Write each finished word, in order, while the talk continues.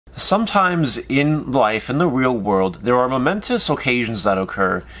Sometimes in life, in the real world, there are momentous occasions that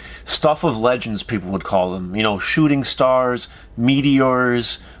occur. Stuff of legends, people would call them. You know, shooting stars,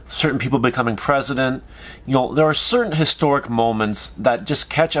 meteors, certain people becoming president. You know, there are certain historic moments that just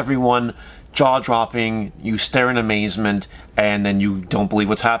catch everyone jaw-dropping, you stare in amazement, and then you don't believe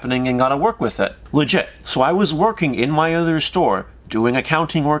what's happening and gotta work with it. Legit. So I was working in my other store, doing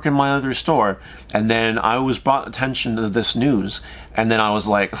accounting work in my other store, and then I was brought attention to this news, and then I was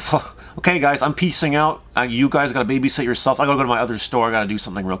like, okay guys, I'm peacing out, you guys gotta babysit yourself, I gotta go to my other store, I gotta do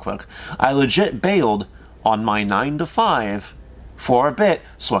something real quick. I legit bailed on my 9 to 5 for a bit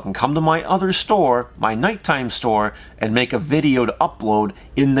so I can come to my other store, my nighttime store, and make a video to upload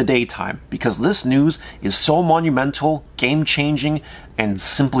in the daytime, because this news is so monumental, game-changing, and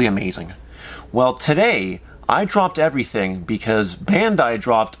simply amazing. Well, today, I dropped everything because Bandai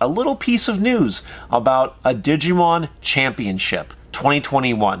dropped a little piece of news about a Digimon Championship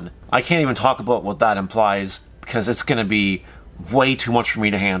 2021. I can't even talk about what that implies because it's going to be way too much for me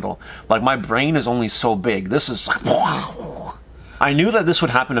to handle. Like, my brain is only so big. This is like, wow. I knew that this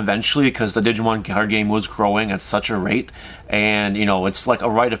would happen eventually because the Digimon card game was growing at such a rate, and you know, it's like a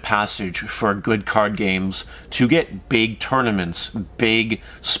rite of passage for good card games to get big tournaments, big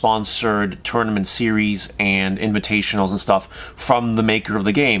sponsored tournament series and invitationals and stuff from the maker of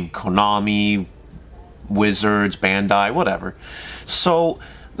the game, Konami, Wizards, Bandai, whatever. So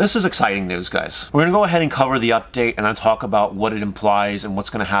this is exciting news, guys. We're going to go ahead and cover the update and then talk about what it implies and what's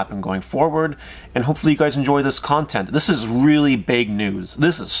going to happen going forward, and hopefully you guys enjoy this content. This is really big news.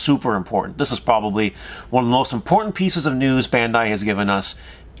 This is super important. This is probably one of the most important pieces of news Bandai has given us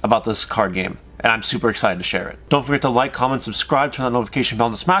about this card game, and I'm super excited to share it. Don't forget to like, comment, subscribe, turn on the notification bell,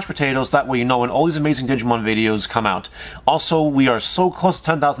 and smash potatoes. That way you know when all these amazing Digimon videos come out. Also, we are so close to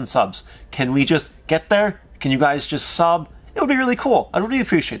 10,000 subs. Can we just get there? Can you guys just sub? It would be really cool. I'd really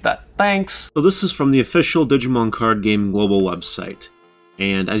appreciate that. Thanks! So this is from the official Digimon Card Game global website.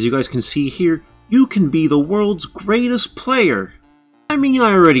 And as you guys can see here, you can be the world's greatest player. I mean,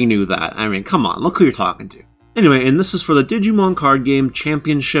 I already knew that. I mean, come on, look who you're talking to. Anyway, and this is for the Digimon Card Game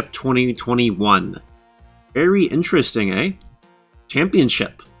Championship 2021. Very interesting, eh?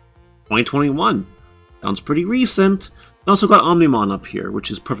 Championship 2021. Sounds pretty recent. I also got Omnimon up here,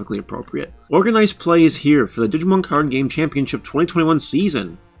 which is perfectly appropriate. Organized play is here for the Digimon Card Game Championship 2021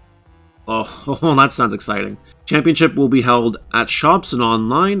 season. Oh, that sounds exciting. Championship will be held at shops and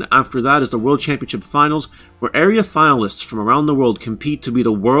online. After that is the World Championship Finals, where area finalists from around the world compete to be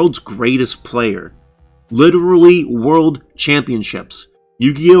the world's greatest player. Literally World Championships.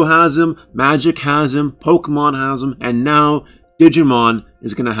 Yu-Gi-Oh! Has them, Magic has them, Pokemon has them, and now Digimon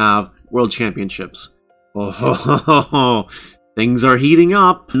is going to have World Championships. Oh, things are heating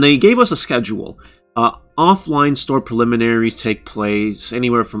up. And they gave us a schedule. Offline store preliminaries take place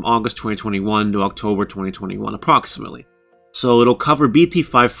anywhere from August 2021 to October 2021, approximately. So it'll cover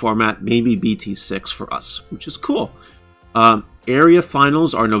BT5 format, maybe BT6 for us, which is cool. Area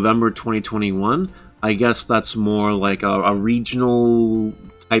finals are November 2021. I guess that's more like a regional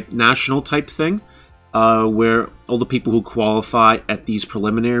type, national type thing. Where all the people who qualify at these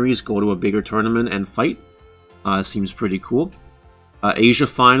preliminaries go to a bigger tournament and fight. Seems pretty cool. Asia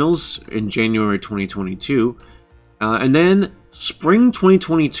Finals in January 2022. And then Spring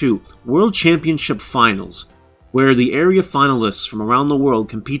 2022 World Championship Finals, where the area finalists from around the world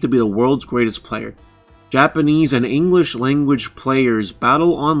compete to be the world's greatest player. Japanese and English language players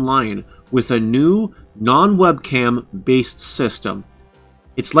battle online with a new non-webcam based system.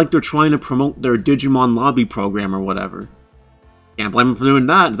 It's like they're trying to promote their Digimon lobby program or whatever. Can't blame them for doing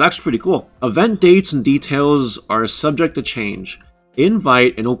that, it's actually pretty cool. Event dates and details are subject to change.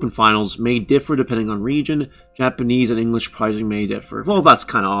 Invite and open finals may differ depending on region. Japanese and English pricing may differ. Well, that's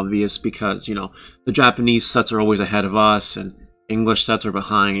kind of obvious because, you know, the Japanese sets are always ahead of us and English sets are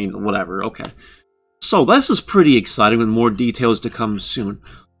behind, whatever, okay. So this is pretty exciting with more details to come soon.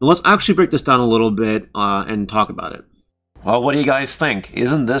 Now, let's actually break this down a little bit and talk about it. Well, what do you guys think?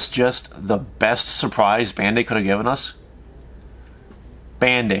 Isn't this just the best surprise Bandai could have given us?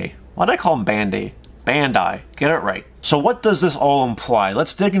 Bandai. Why did I call him Bandai? Bandai. Get it right. So what does this all imply?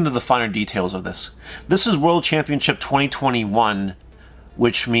 Let's dig into the finer details of this. This is World Championship 2021,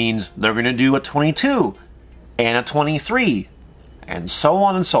 which means they're going to do a 22 and a 23, and so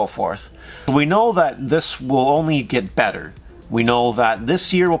on and so forth. We know that this will only get better. We know that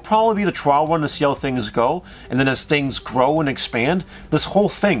this year will probably be the trial run to see how things go, and then as things grow and expand, this whole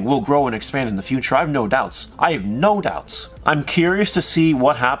thing will grow and expand in the future. I have no doubts. I have no doubts. I'm curious to see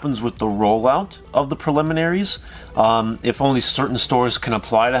what happens with the rollout of the preliminaries. If only certain stores can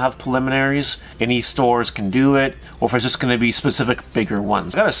apply to have preliminaries, any stores can do it, or if it's just going to be specific bigger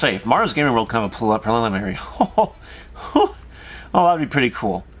ones. I gotta say, if Mario's Gaming World can have a preliminary, oh, that'd be pretty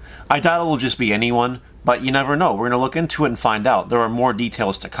cool. I doubt it will just be anyone, but you never know. We're going to look into it and find out. There are more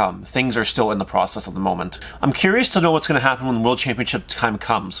details to come. Things are still in the process at the moment. I'm curious to know what's going to happen when World Championship time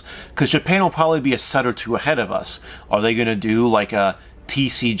comes, because Japan will probably be a set or two ahead of us. Are they going to do like a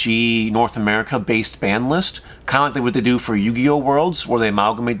TCG North America based ban list, kind of like what they do for Yu-Gi-Oh! Worlds, where they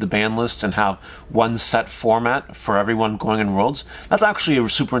amalgamate the ban lists and have one set format for everyone going in Worlds? That's actually a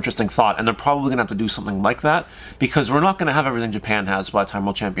super interesting thought, and they're probably going to have to do something like that, because we're not going to have everything Japan has by the time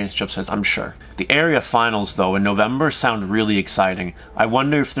World Championships is, I'm sure. The area finals, though, in November sound really exciting. I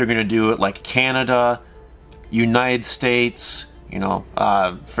wonder if they're going to do it like Canada, United States, you know,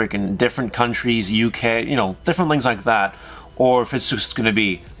 freaking different countries, UK, you know, different things like that. Or if it's just going to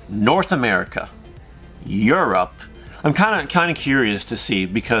be North America, Europe. I'm kind of curious to see,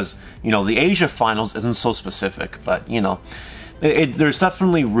 because, you know, the Asia finals isn't so specific, but, you know, there's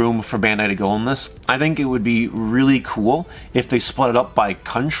definitely room for Bandai to go in this. I think it would be really cool if they split it up by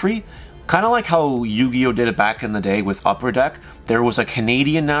country, kind of like how Yu-Gi-Oh! Did it back in the day with Upper Deck. There was a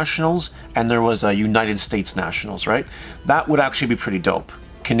Canadian Nationals and there was a United States Nationals, right? That would actually be pretty dope.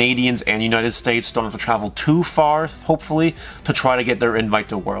 Canadians and United States don't have to travel too far, hopefully, to try to get their invite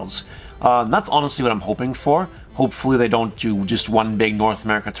to Worlds. That's honestly what I'm hoping for. Hopefully they don't do just one big North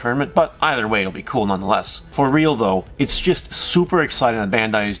America tournament, but either way it'll be cool nonetheless. For real though, it's just super exciting that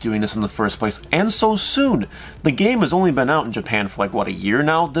Bandai is doing this in the first place, and so soon! The game has only been out in Japan for like, what, a year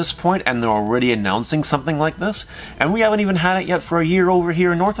now at this point, and they're already announcing something like this? And we haven't even had it yet for a year over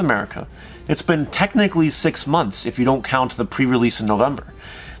here in North America. It's been technically 6 months if you don't count the pre-release in November.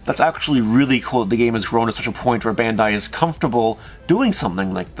 That's actually really cool that the game has grown to such a point where Bandai is comfortable doing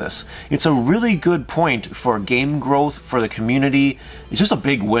something like this. It's a really good point for game growth, for the community. It's just a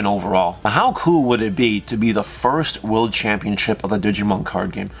big win overall. Now, how cool would it be to be the first World Championship of the Digimon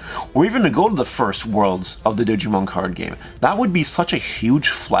card game? Or even to go to the first Worlds of the Digimon card game? That would be such a huge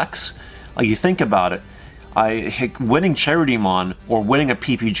flex. Like, you think about it. Winning Charidemon or winning a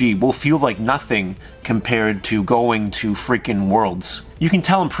PPG will feel like nothing compared to going to freaking Worlds. You can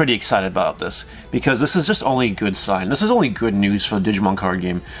tell I'm pretty excited about this, because this is just only a good sign. This is only good news for the Digimon card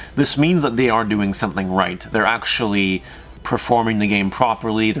game. This means that they are doing something right. They're actually performing the game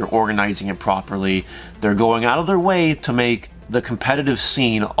properly, they're organizing it properly, they're going out of their way to make the competitive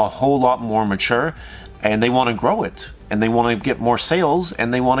scene a whole lot more mature, and they want to grow it. And they want to get more sales,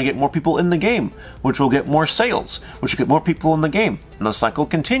 and they want to get more people in the game, which will get more sales, which will get more people in the game. And the cycle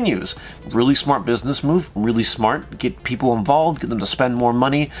continues. Really smart business move, really smart. Get people involved, get them to spend more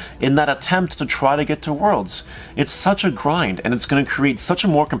money in that attempt to try to get to Worlds. It's such a grind, and it's going to create such a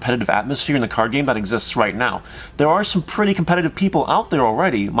more competitive atmosphere in the card game that exists right now. There are some pretty competitive people out there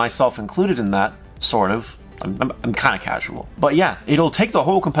already, myself included in that, sort of. I'm kind of casual. But yeah, it'll take the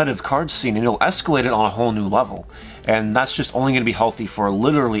whole competitive card scene and it'll escalate it on a whole new level. And that's just only going to be healthy for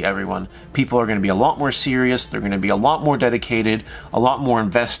literally everyone. People are going to be a lot more serious, they're going to be a lot more dedicated, a lot more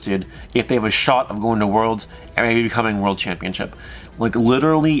invested if they have a shot of going to Worlds and maybe becoming World Championship. Like,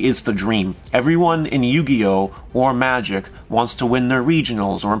 literally, it's the dream. Everyone in Yu-Gi-Oh! Or Magic wants to win their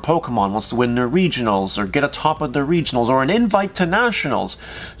regionals, or in Pokemon wants to win their regionals, or get a top of their regionals, or an invite to nationals,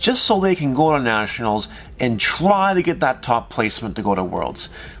 just so they can go to nationals and try to get that top placement to go to Worlds.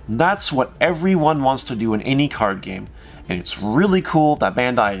 That's what everyone wants to do in any card game. And it's really cool that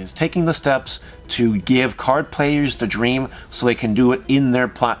Bandai is taking the steps to give card players the dream so they can do it in their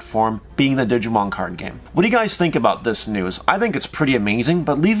platform, being the Digimon card game. What do you guys think about this news? I think it's pretty amazing,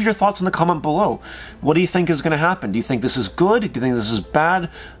 but leave your thoughts in the comment below. What do you think is going to happen? Do you think this is good? Do you think this is bad?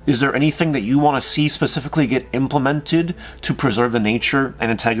 Is there anything that you want to see specifically get implemented to preserve the nature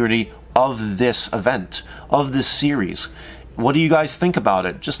and integrity of this event, of this series? What do you guys think about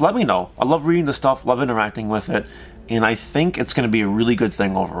it? Just let me know. I love reading the stuff, love interacting with it, and I think it's going to be a really good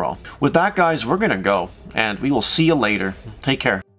thing overall. With that, guys, we're going to go, and we will see you later. Take care.